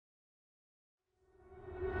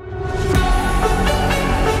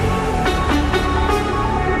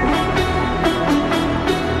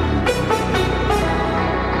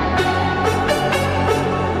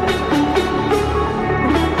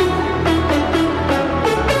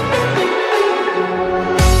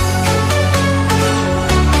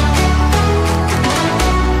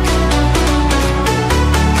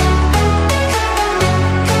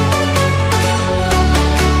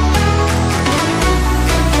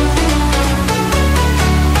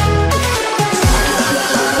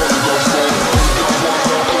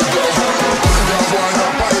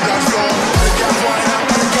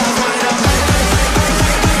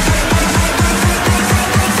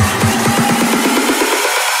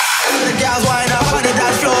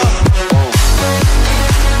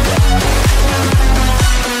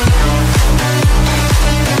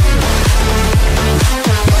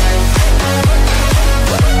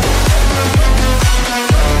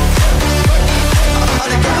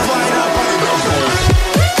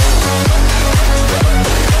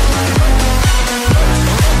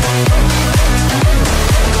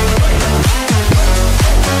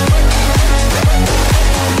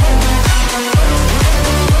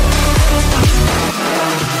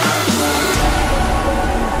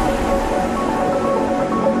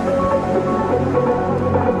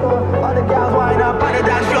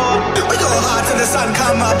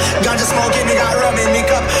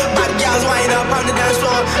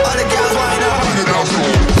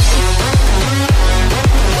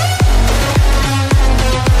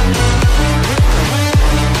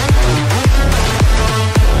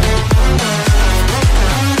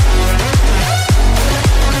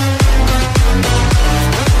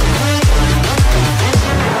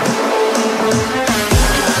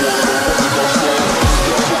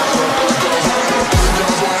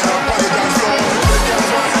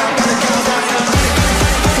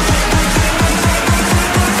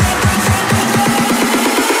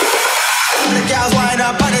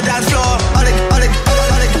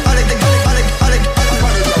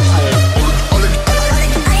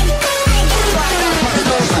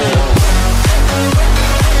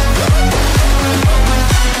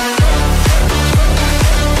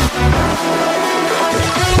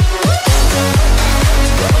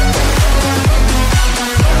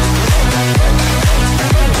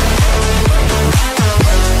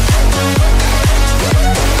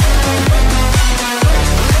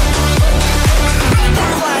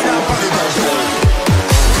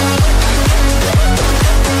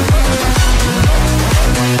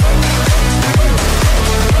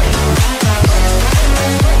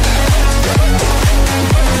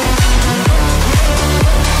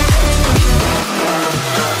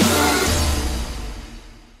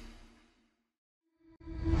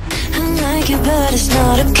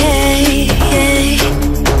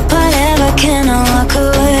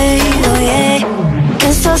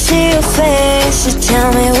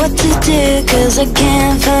I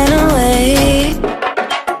can't find a way.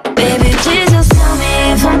 Baby, please just tell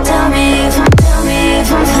me if I'm, tell me if I'm, tell me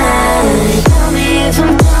if I'm fine. Tell me if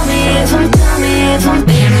I'm, tell me if I'm, tell me if I'm,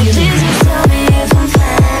 baby, please just tell me if I'm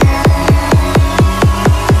fine.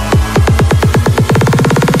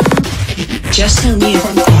 Just tell me if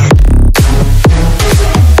I'm fine.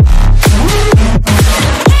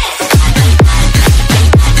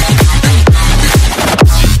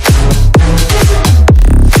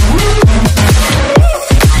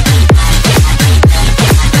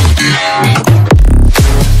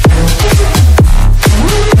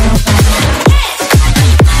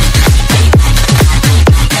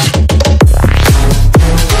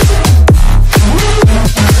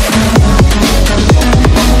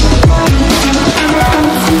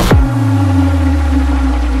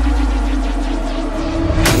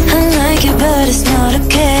 But it's not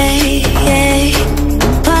okay.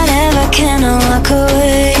 Whatever, can I walk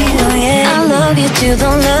away? Oh yeah. I love you too,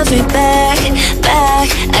 don't love me back, back.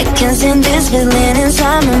 I can't stand this feeling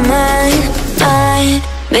inside my mind.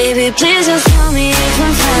 Baby, please just tell me if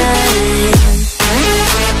I'm fine.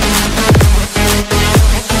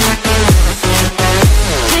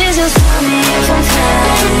 Please just tell me if I'm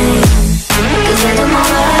fine. 'Cause I don't know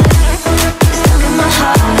why it's stuck in my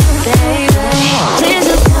heart, baby. Please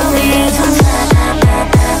just tell me if I'm fine.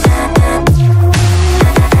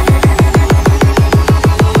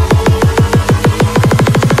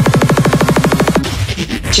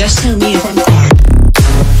 Just tell me if I'm fine.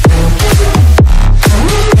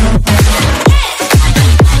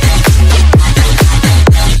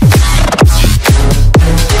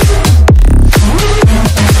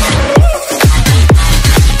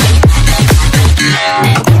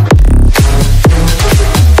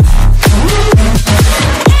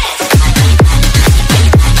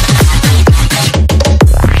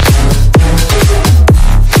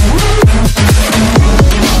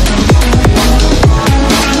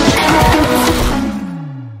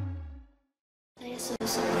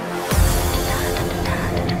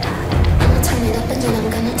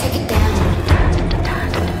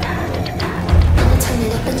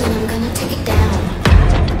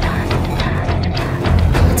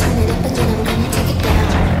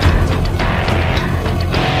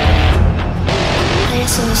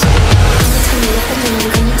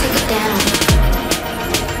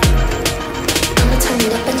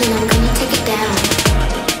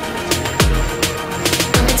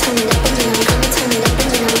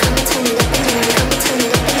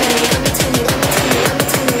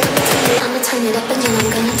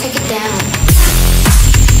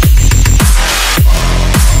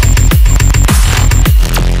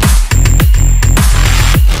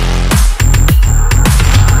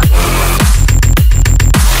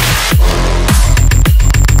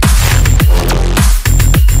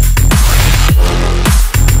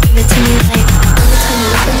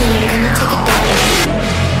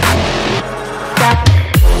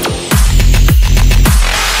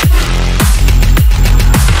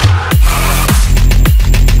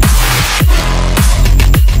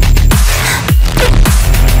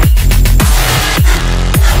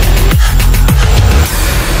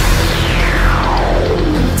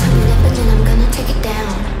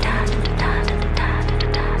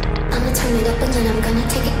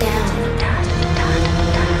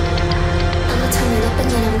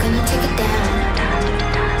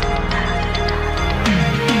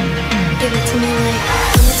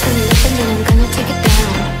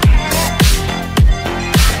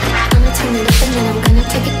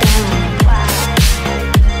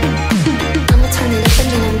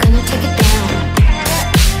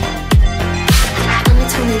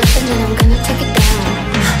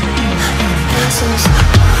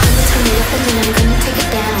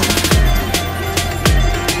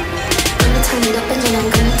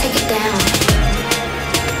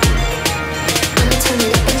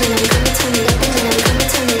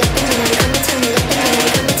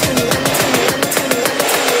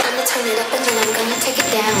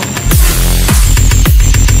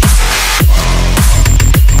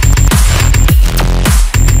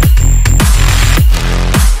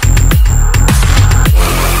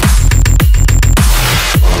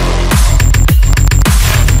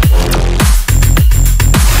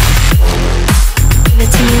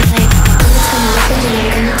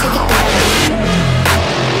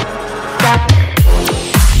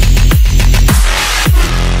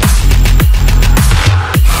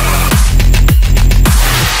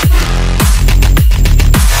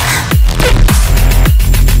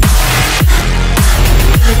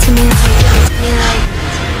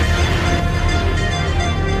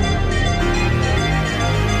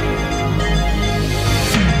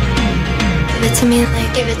 Give it to me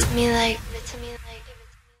like, give it to me like, give it to me.